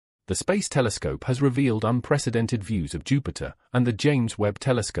The Space Telescope has revealed unprecedented views of Jupiter, and the James Webb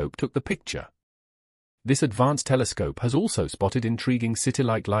Telescope took the picture. This advanced telescope has also spotted intriguing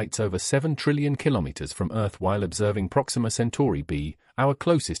city-like lights over 7 trillion kilometers from Earth while observing Proxima Centauri b, our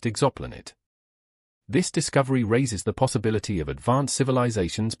closest exoplanet. This discovery raises the possibility of advanced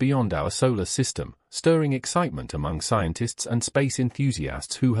civilizations beyond our solar system, stirring excitement among scientists and space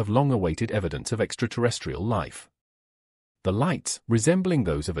enthusiasts who have long awaited evidence of extraterrestrial life. The lights, resembling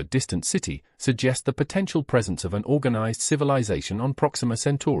those of a distant city, suggest the potential presence of an organized civilization on Proxima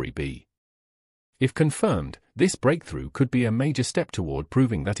Centauri b. If confirmed, this breakthrough could be a major step toward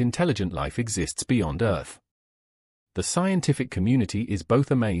proving that intelligent life exists beyond Earth. The scientific community is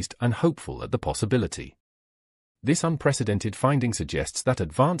both amazed and hopeful at the possibility. This unprecedented finding suggests that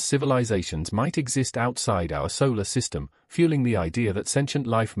advanced civilizations might exist outside our solar system, fueling the idea that sentient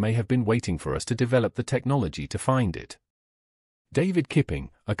life may have been waiting for us to develop the technology to find it. David Kipping,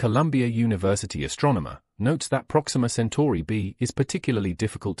 a Columbia University astronomer, notes that Proxima Centauri b is particularly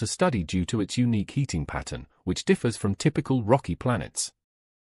difficult to study due to its unique heating pattern, which differs from typical rocky planets.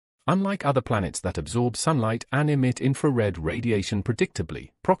 Unlike other planets that absorb sunlight and emit infrared radiation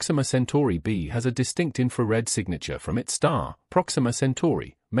predictably, Proxima Centauri b has a distinct infrared signature from its star, Proxima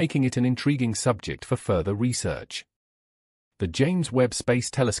Centauri, making it an intriguing subject for further research. The James Webb Space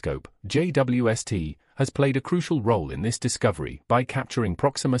Telescope, JWST, has played a crucial role in this discovery by capturing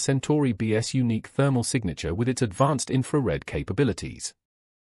Proxima Centauri b's unique thermal signature with its advanced infrared capabilities.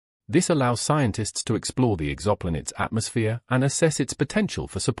 This allows scientists to explore the exoplanet's atmosphere and assess its potential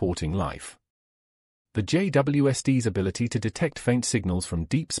for supporting life. The JWST's ability to detect faint signals from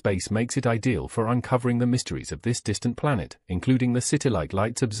deep space makes it ideal for uncovering the mysteries of this distant planet, including the city-like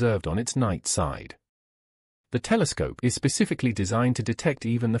lights observed on its night side. The telescope is specifically designed to detect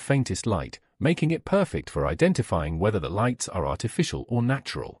even the faintest light, making it perfect for identifying whether the lights are artificial or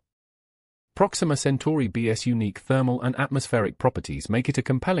natural. Proxima Centauri b's unique thermal and atmospheric properties make it a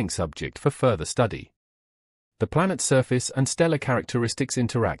compelling subject for further study. The planet's surface and stellar characteristics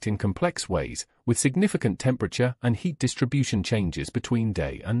interact in complex ways, with significant temperature and heat distribution changes between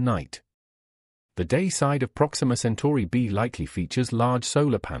day and night. The day side of Proxima Centauri b likely features large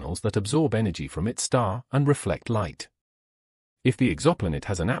solar panels that absorb energy from its star and reflect light. If the exoplanet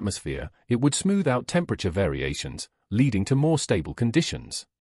has an atmosphere, it would smooth out temperature variations, leading to more stable conditions.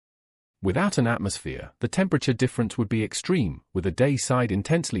 Without an atmosphere, the temperature difference would be extreme, with the day side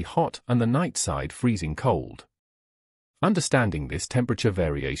intensely hot and the night side freezing cold. Understanding this temperature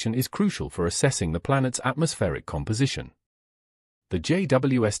variation is crucial for assessing the planet's atmospheric composition. The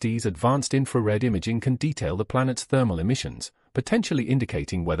JWST's advanced infrared imaging can detail the planet's thermal emissions, potentially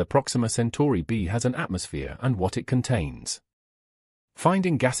indicating whether Proxima Centauri b has an atmosphere and what it contains.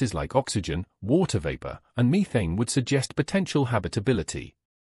 Finding gases like oxygen, water vapor, and methane would suggest potential habitability.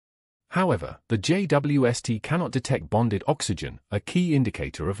 However, the JWST cannot detect bonded oxygen, a key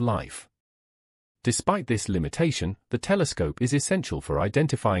indicator of life. Despite this limitation, the telescope is essential for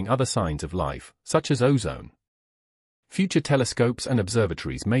identifying other signs of life, such as ozone. Future telescopes and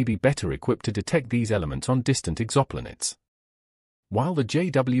observatories may be better equipped to detect these elements on distant exoplanets. While the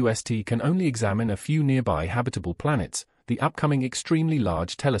JWST can only examine a few nearby habitable planets, the upcoming Extremely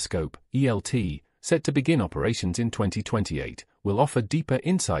Large Telescope, ELT, set to begin operations in 2028, will offer deeper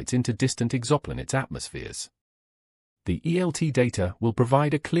insights into distant exoplanets' atmospheres. The ELT data will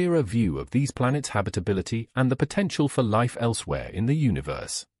provide a clearer view of these planets' habitability and the potential for life elsewhere in the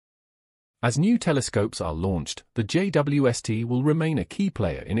universe. As new telescopes are launched, the JWST will remain a key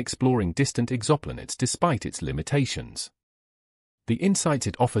player in exploring distant exoplanets despite its limitations. The insights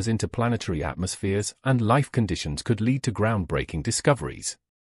it offers into planetary atmospheres and life conditions could lead to groundbreaking discoveries.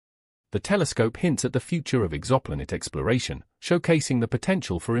 The telescope hints at the future of exoplanet exploration, showcasing the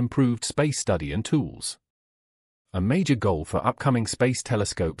potential for improved space study and tools. A major goal for upcoming space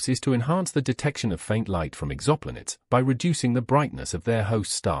telescopes is to enhance the detection of faint light from exoplanets by reducing the brightness of their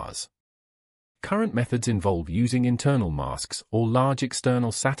host stars. Current methods involve using internal masks or large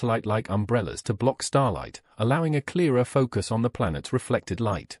external satellite-like umbrellas to block starlight, allowing a clearer focus on the planet's reflected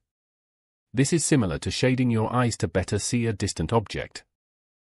light. This is similar to shading your eyes to better see a distant object.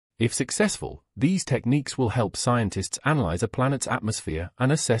 If successful, these techniques will help scientists analyze a planet's atmosphere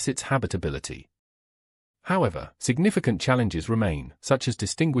and assess its habitability. However, significant challenges remain, such as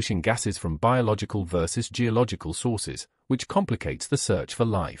distinguishing gases from biological versus geological sources, which complicates the search for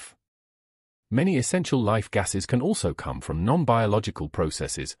life. Many essential life gases can also come from non-biological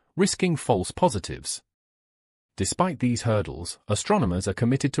processes, risking false positives. Despite these hurdles, astronomers are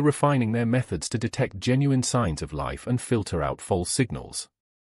committed to refining their methods to detect genuine signs of life and filter out false signals.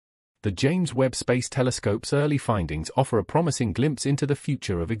 The James Webb Space Telescope's early findings offer a promising glimpse into the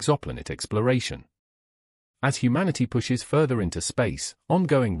future of exoplanet exploration. As humanity pushes further into space,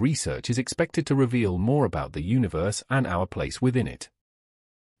 ongoing research is expected to reveal more about the universe and our place within it.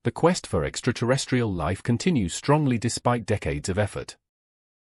 The quest for extraterrestrial life continues strongly despite decades of effort.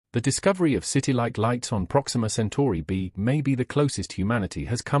 The discovery of city-like lights on Proxima Centauri b may be the closest humanity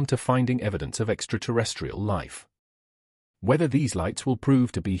has come to finding evidence of extraterrestrial life. Whether these lights will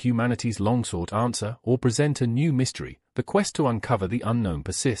prove to be humanity's long-sought answer or present a new mystery, the quest to uncover the unknown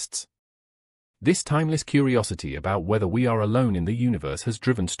persists. This timeless curiosity about whether we are alone in the universe has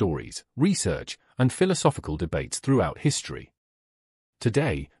driven stories, research, and philosophical debates throughout history.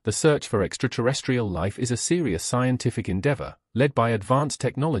 Today, the search for extraterrestrial life is a serious scientific endeavor, led by advanced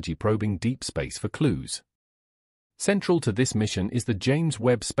technology probing deep space for clues. Central to this mission is the James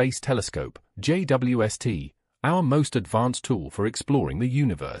Webb Space Telescope, JWST, our most advanced tool for exploring the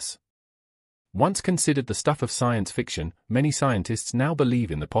universe. Once considered the stuff of science fiction, many scientists now believe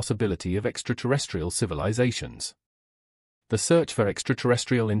in the possibility of extraterrestrial civilizations. The Search for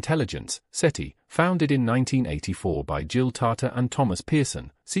Extraterrestrial Intelligence, SETI, founded in 1984 by Jill Tarter and Thomas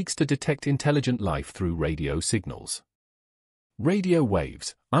Pearson, seeks to detect intelligent life through radio signals. Radio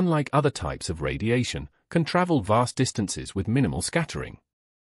waves, unlike other types of radiation, can travel vast distances with minimal scattering.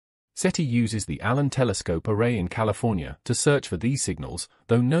 SETI uses the Allen Telescope Array in California to search for these signals,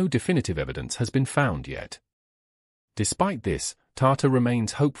 though no definitive evidence has been found yet. Despite this, Tarter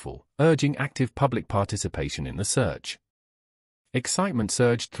remains hopeful, urging active public participation in the search. Excitement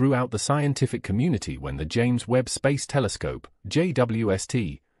surged throughout the scientific community when the James Webb Space Telescope,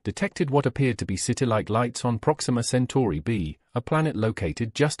 JWST, detected what appeared to be city-like lights on Proxima Centauri b, a planet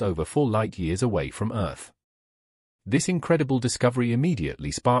located just over 4 light-years away from Earth. This incredible discovery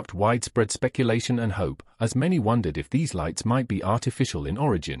immediately sparked widespread speculation and hope, as many wondered if these lights might be artificial in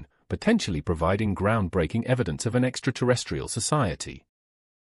origin, potentially providing groundbreaking evidence of an extraterrestrial society.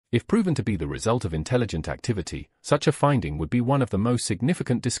 If proven to be the result of intelligent activity, such a finding would be one of the most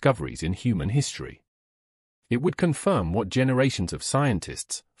significant discoveries in human history. It would confirm what generations of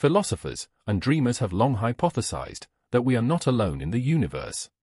scientists, philosophers, and dreamers have long hypothesized, that we are not alone in the universe.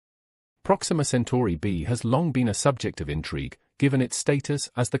 Proxima Centauri b has long been a subject of intrigue, given its status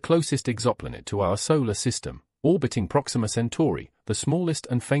as the closest exoplanet to our solar system, orbiting Proxima Centauri, the smallest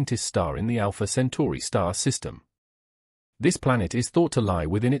and faintest star in the Alpha Centauri star system. This planet is thought to lie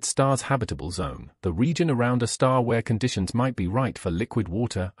within its star's habitable zone, the region around a star where conditions might be right for liquid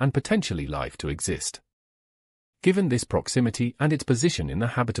water and potentially life to exist. Given this proximity and its position in the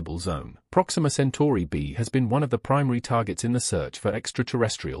habitable zone, Proxima Centauri b has been one of the primary targets in the search for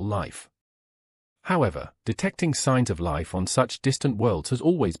extraterrestrial life. However, detecting signs of life on such distant worlds has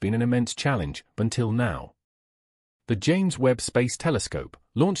always been an immense challenge, until now. The James Webb Space Telescope,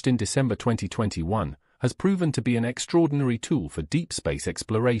 launched in December 2021, has proven to be an extraordinary tool for deep space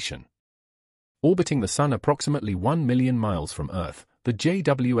exploration. Orbiting the Sun approximately 1 million miles from Earth, the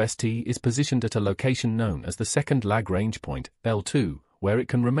JWST is positioned at a location known as the Second Lagrange Point, L2, where it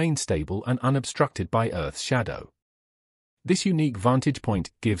can remain stable and unobstructed by Earth's shadow. This unique vantage point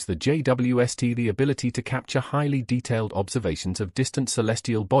gives the JWST the ability to capture highly detailed observations of distant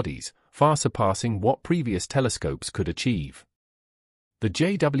celestial bodies, far surpassing what previous telescopes could achieve. The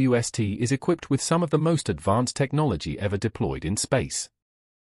JWST is equipped with some of the most advanced technology ever deployed in space.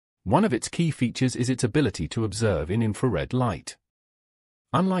 One of its key features is its ability to observe in infrared light.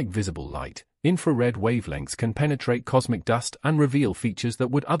 Unlike visible light, infrared wavelengths can penetrate cosmic dust and reveal features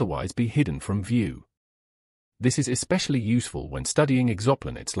that would otherwise be hidden from view. This is especially useful when studying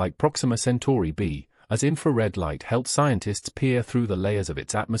exoplanets like Proxima Centauri b, as infrared light helps scientists peer through the layers of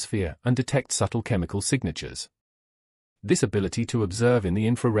its atmosphere and detect subtle chemical signatures. This ability to observe in the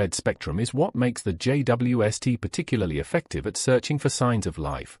infrared spectrum is what makes the JWST particularly effective at searching for signs of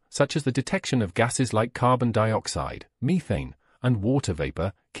life, such as the detection of gases like carbon dioxide, methane, and water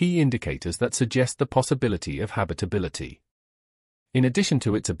vapor, key indicators that suggest the possibility of habitability. In addition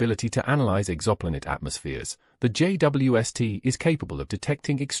to its ability to analyze exoplanet atmospheres, the JWST is capable of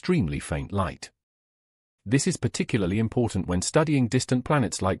detecting extremely faint light. This is particularly important when studying distant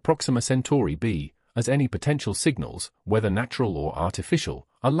planets like Proxima Centauri b, as any potential signals, whether natural or artificial,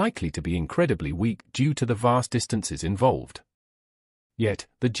 are likely to be incredibly weak due to the vast distances involved. Yet,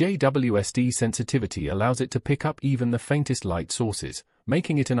 the JWST sensitivity allows it to pick up even the faintest light sources,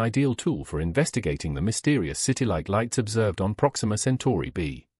 making it an ideal tool for investigating the mysterious city-like lights observed on Proxima Centauri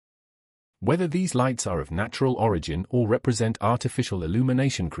b. Whether these lights are of natural origin or represent artificial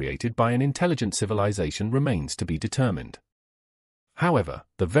illumination created by an intelligent civilization remains to be determined. However,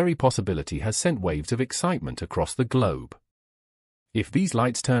 the very possibility has sent waves of excitement across the globe. If these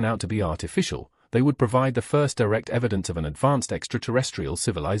lights turn out to be artificial, they would provide the first direct evidence of an advanced extraterrestrial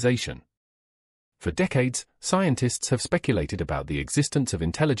civilization. For decades, scientists have speculated about the existence of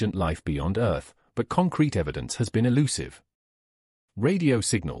intelligent life beyond Earth, but concrete evidence has been elusive. Radio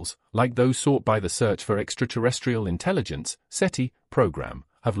signals, like those sought by the Search for Extraterrestrial Intelligence (SETI) program,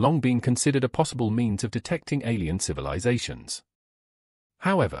 have long been considered a possible means of detecting alien civilizations.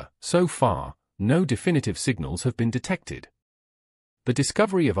 However, so far, no definitive signals have been detected. The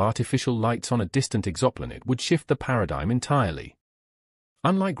discovery of artificial lights on a distant exoplanet would shift the paradigm entirely.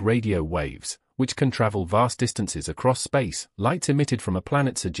 Unlike radio waves, which can travel vast distances across space, lights emitted from a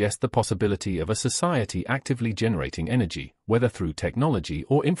planet suggest the possibility of a society actively generating energy, whether through technology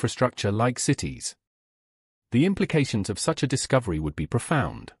or infrastructure like cities. The implications of such a discovery would be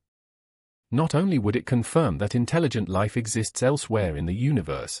profound. Not only would it confirm that intelligent life exists elsewhere in the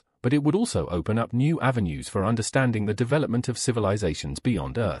universe, but it would also open up new avenues for understanding the development of civilizations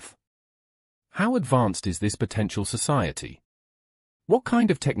beyond Earth. How advanced is this potential society? What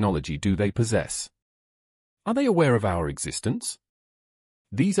kind of technology do they possess? Are they aware of our existence?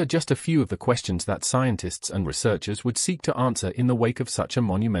 These are just a few of the questions that scientists and researchers would seek to answer in the wake of such a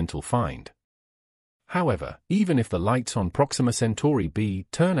monumental find. However, even if the lights on Proxima Centauri b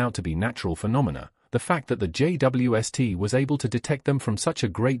turn out to be natural phenomena, the fact that the JWST was able to detect them from such a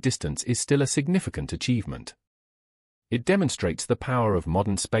great distance is still a significant achievement. It demonstrates the power of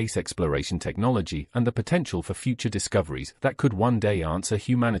modern space exploration technology and the potential for future discoveries that could one day answer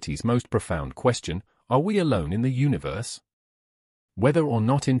humanity's most profound question: are we alone in the universe? Whether or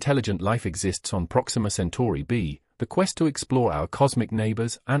not intelligent life exists on Proxima Centauri b, the quest to explore our cosmic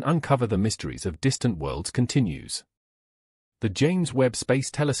neighbors and uncover the mysteries of distant worlds continues. The James Webb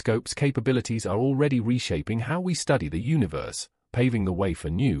Space Telescope's capabilities are already reshaping how we study the universe, paving the way for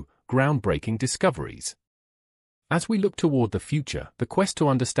new, groundbreaking discoveries. As we look toward the future, the quest to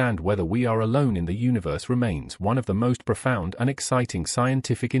understand whether we are alone in the universe remains one of the most profound and exciting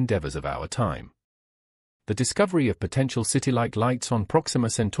scientific endeavors of our time. The discovery of potential city-like lights on Proxima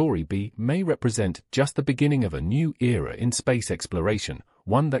Centauri b may represent just the beginning of a new era in space exploration,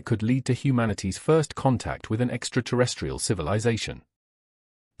 one that could lead to humanity's first contact with an extraterrestrial civilization.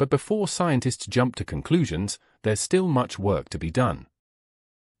 But before scientists jump to conclusions, there's still much work to be done.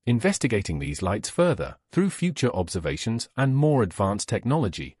 Investigating these lights further, through future observations and more advanced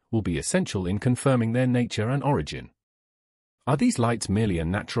technology, will be essential in confirming their nature and origin. Are these lights merely a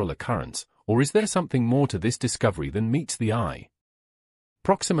natural occurrence, or is there something more to this discovery than meets the eye?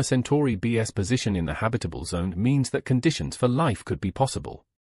 Proxima Centauri b's position in the habitable zone means that conditions for life could be possible.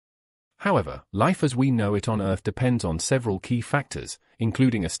 However, life as we know it on Earth depends on several key factors,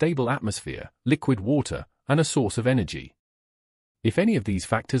 including a stable atmosphere, liquid water, and a source of energy. If any of these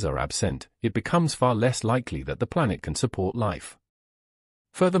factors are absent, it becomes far less likely that the planet can support life.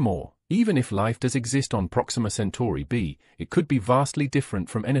 Furthermore, even if life does exist on Proxima Centauri b, it could be vastly different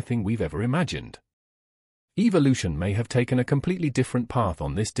from anything we've ever imagined. Evolution may have taken a completely different path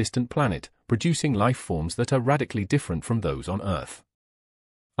on this distant planet, producing life forms that are radically different from those on Earth.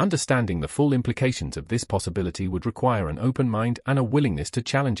 Understanding the full implications of this possibility would require an open mind and a willingness to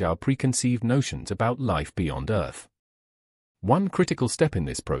challenge our preconceived notions about life beyond Earth. One critical step in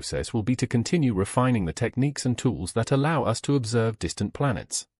this process will be to continue refining the techniques and tools that allow us to observe distant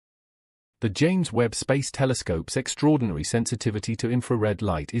planets. The James Webb Space Telescope's extraordinary sensitivity to infrared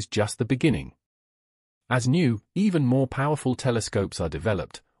light is just the beginning. As new, even more powerful telescopes are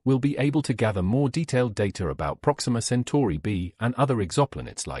developed, we'll be able to gather more detailed data about Proxima Centauri b and other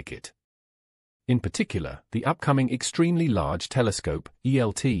exoplanets like it. In particular, the upcoming Extremely Large Telescope,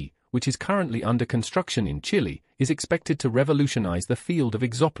 ELT, which is currently under construction in Chile, is expected to revolutionize the field of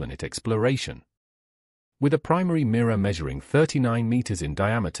exoplanet exploration. With a primary mirror measuring 39 meters in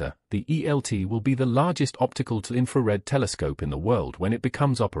diameter, the ELT will be the largest optical-to-infrared telescope in the world when it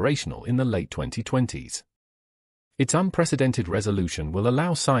becomes operational in the late 2020s. Its unprecedented resolution will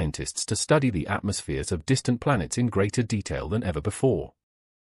allow scientists to study the atmospheres of distant planets in greater detail than ever before.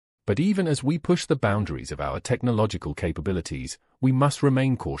 But even as we push the boundaries of our technological capabilities, we must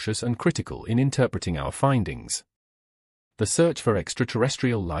remain cautious and critical in interpreting our findings. The search for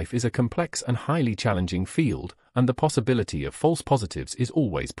extraterrestrial life is a complex and highly challenging field, and the possibility of false positives is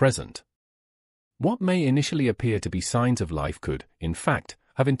always present. What may initially appear to be signs of life could, in fact,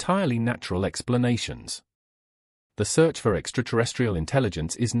 have entirely natural explanations. The search for extraterrestrial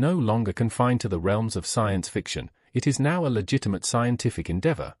intelligence is no longer confined to the realms of science fiction. It is now a legitimate scientific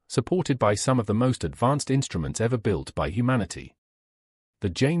endeavor, supported by some of the most advanced instruments ever built by humanity. The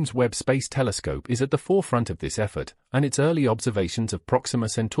James Webb Space Telescope is at the forefront of this effort, and its early observations of Proxima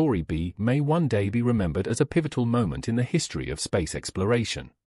Centauri b may one day be remembered as a pivotal moment in the history of space exploration.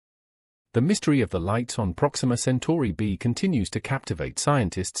 The mystery of the lights on Proxima Centauri b continues to captivate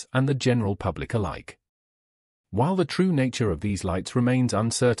scientists and the general public alike. While the true nature of these lights remains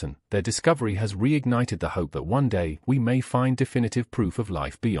uncertain, their discovery has reignited the hope that one day we may find definitive proof of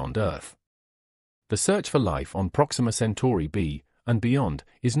life beyond Earth. The search for life on Proxima Centauri b and beyond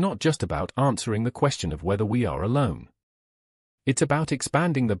is not just about answering the question of whether we are alone. It's about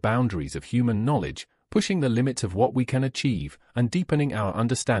expanding the boundaries of human knowledge, pushing the limits of what we can achieve, and deepening our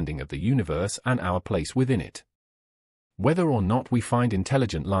understanding of the universe and our place within it. Whether or not we find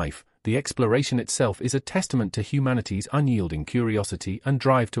intelligent life, the exploration itself is a testament to humanity's unyielding curiosity and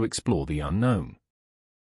drive to explore the unknown.